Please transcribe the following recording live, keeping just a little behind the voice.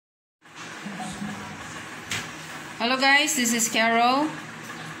Hello guys, this is Kare.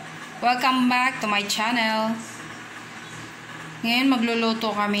 Welcome back to my channel. Ngayon magluluto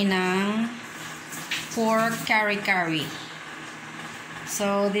kami ng pork kare-kare.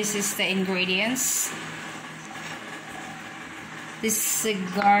 So this is the ingredients. This is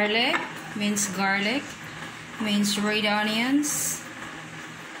garlic, minced red onions,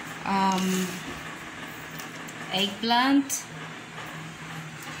 eggplant,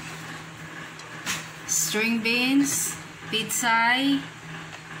 string beans, pitsay,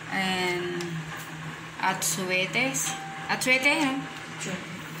 and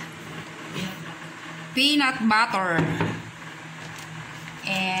peanut butter,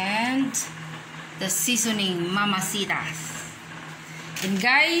 and the seasoning mamacitas. And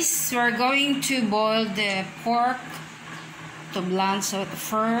guys, we're going to boil the pork to blanch out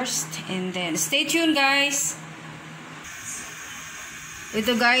first, and then stay tuned guys.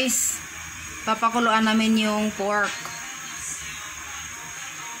 Ito guys, papakuluan namin yung pork.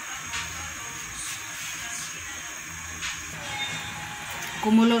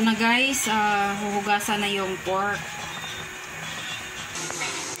 Kumulo na guys, huhugasan na yung pork.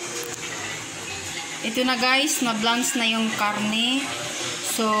 Ito na guys, na-blanch na yung karne.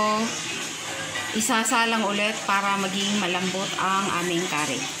 So, isasalang ulit para maging malambot ang aming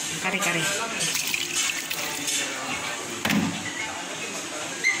kare-kare.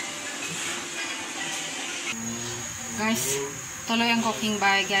 Guys, tuloy ang cooking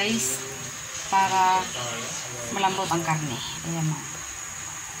by guys para malambot ang karne. Ayan mo.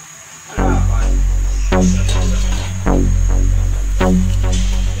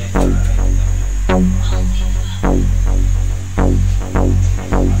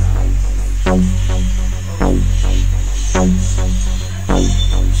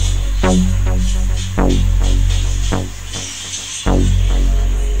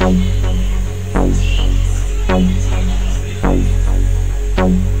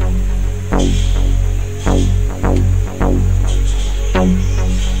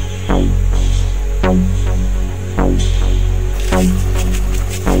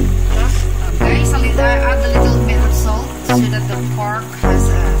 Guys, add a little bit of salt so that the pork has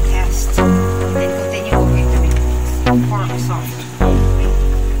a taste. Then continue cooking to make the pork soft.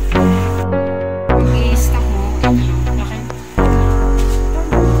 I-stop mo. Okay?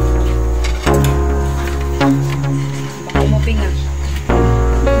 Baka mo pinga.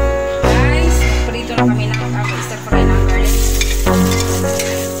 Guys, prito na kami ng start pa rin ng garlic.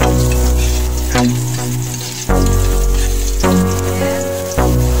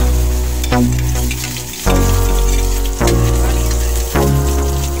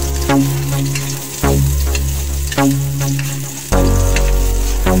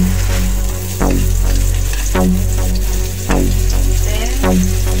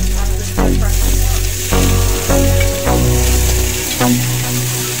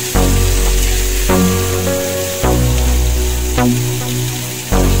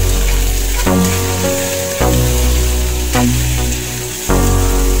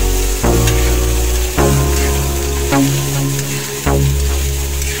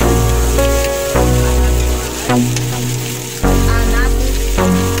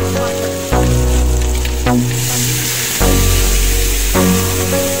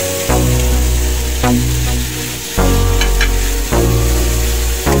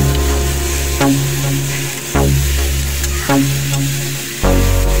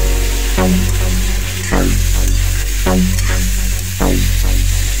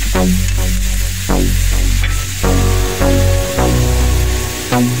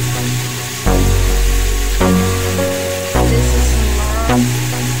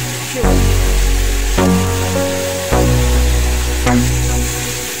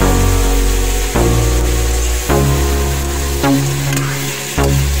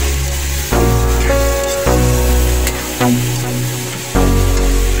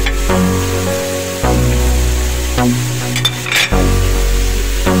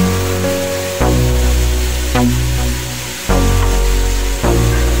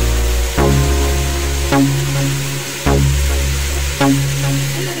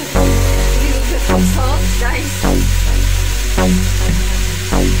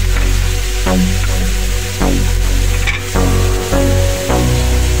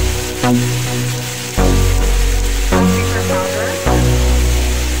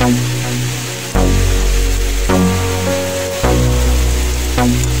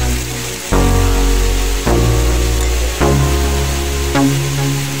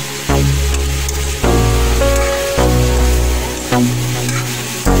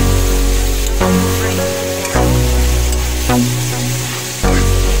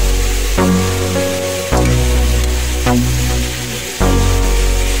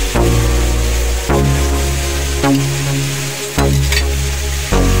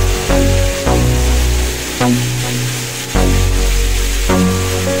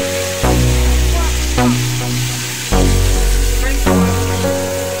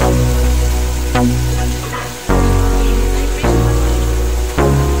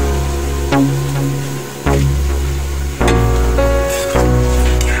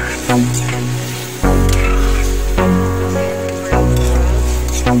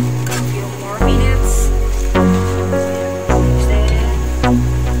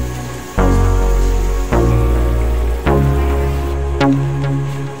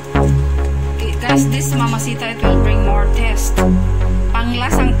 Because this Mamacita, it will bring more taste.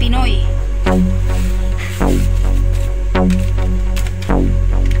 Panglasang Pinoy.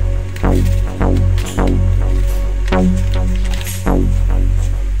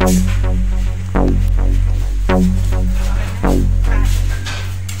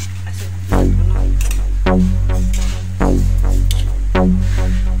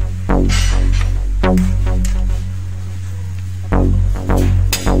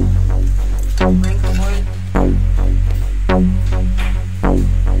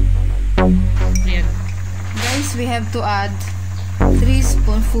 Guys, we have to add 3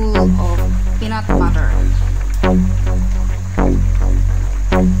 spoonfuls of peanut butter.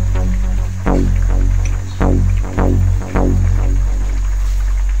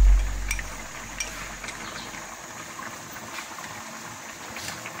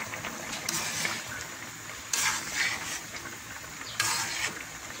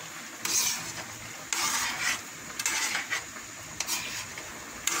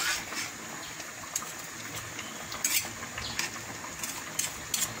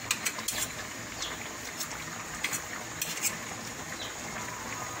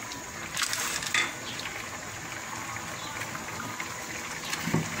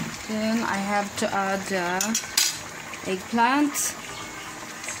 Then I have to add the eggplant.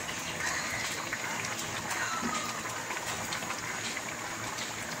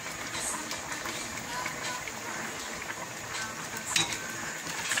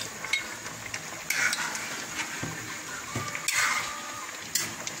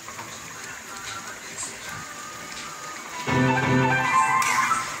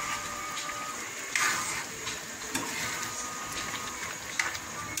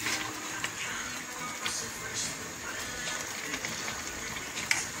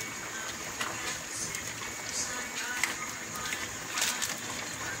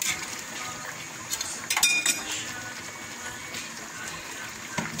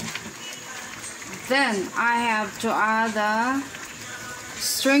 Then I have to add the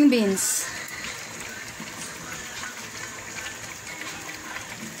string beans.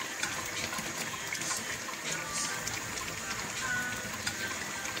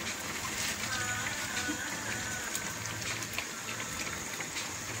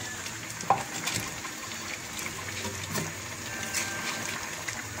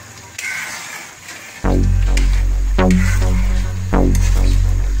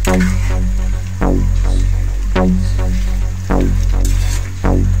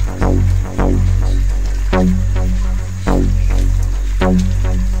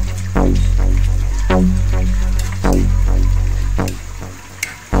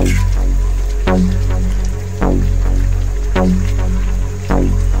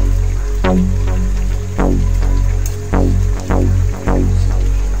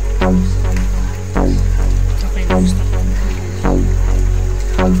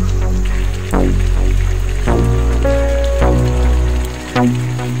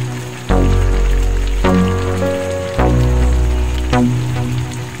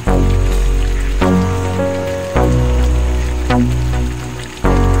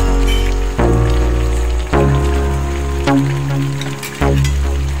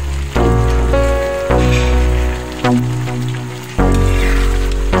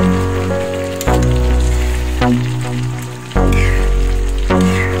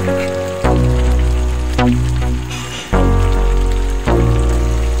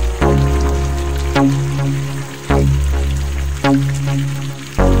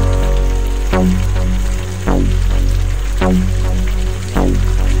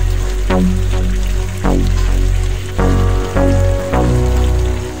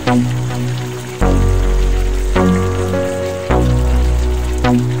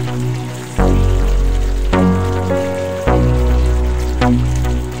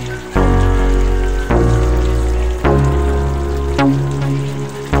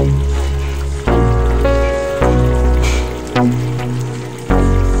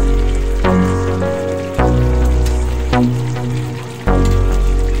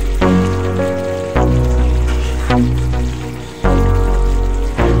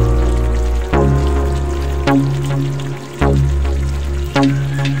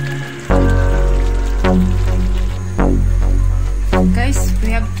 Guys, we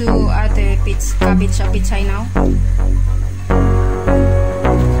have to add the cabbage now.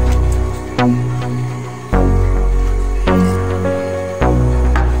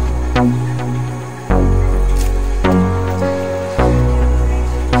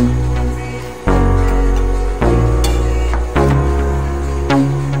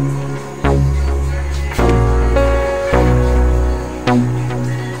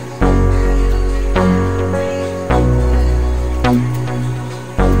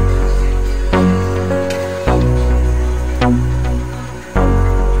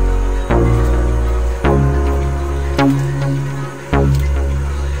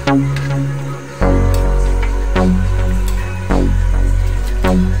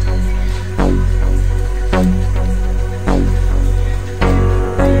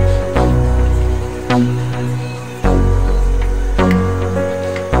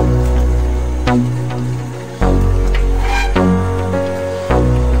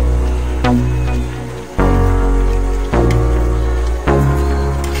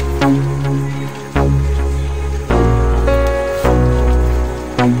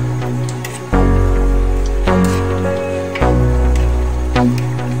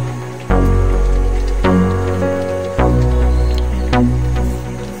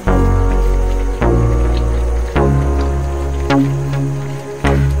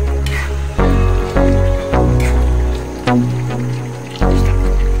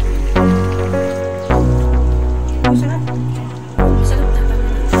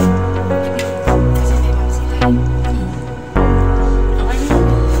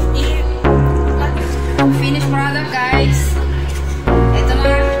 Finished product, guys. Ito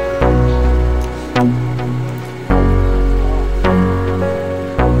na.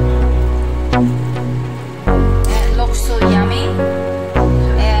 It looks so yummy.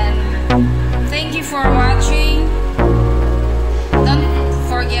 And thank you for watching. Don't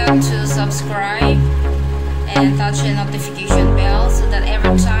forget to subscribe and touch the notification bell so that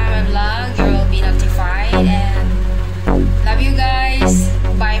every time I vlog, you will be notified. And love you guys.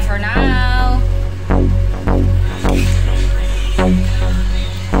 Bye for now.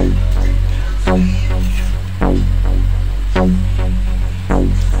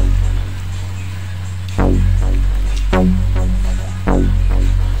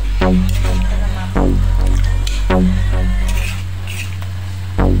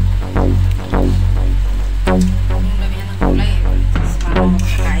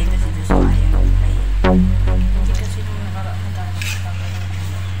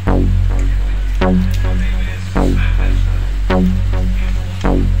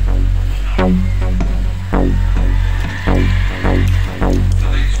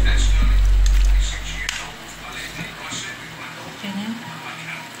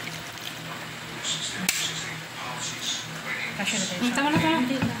 Tama na.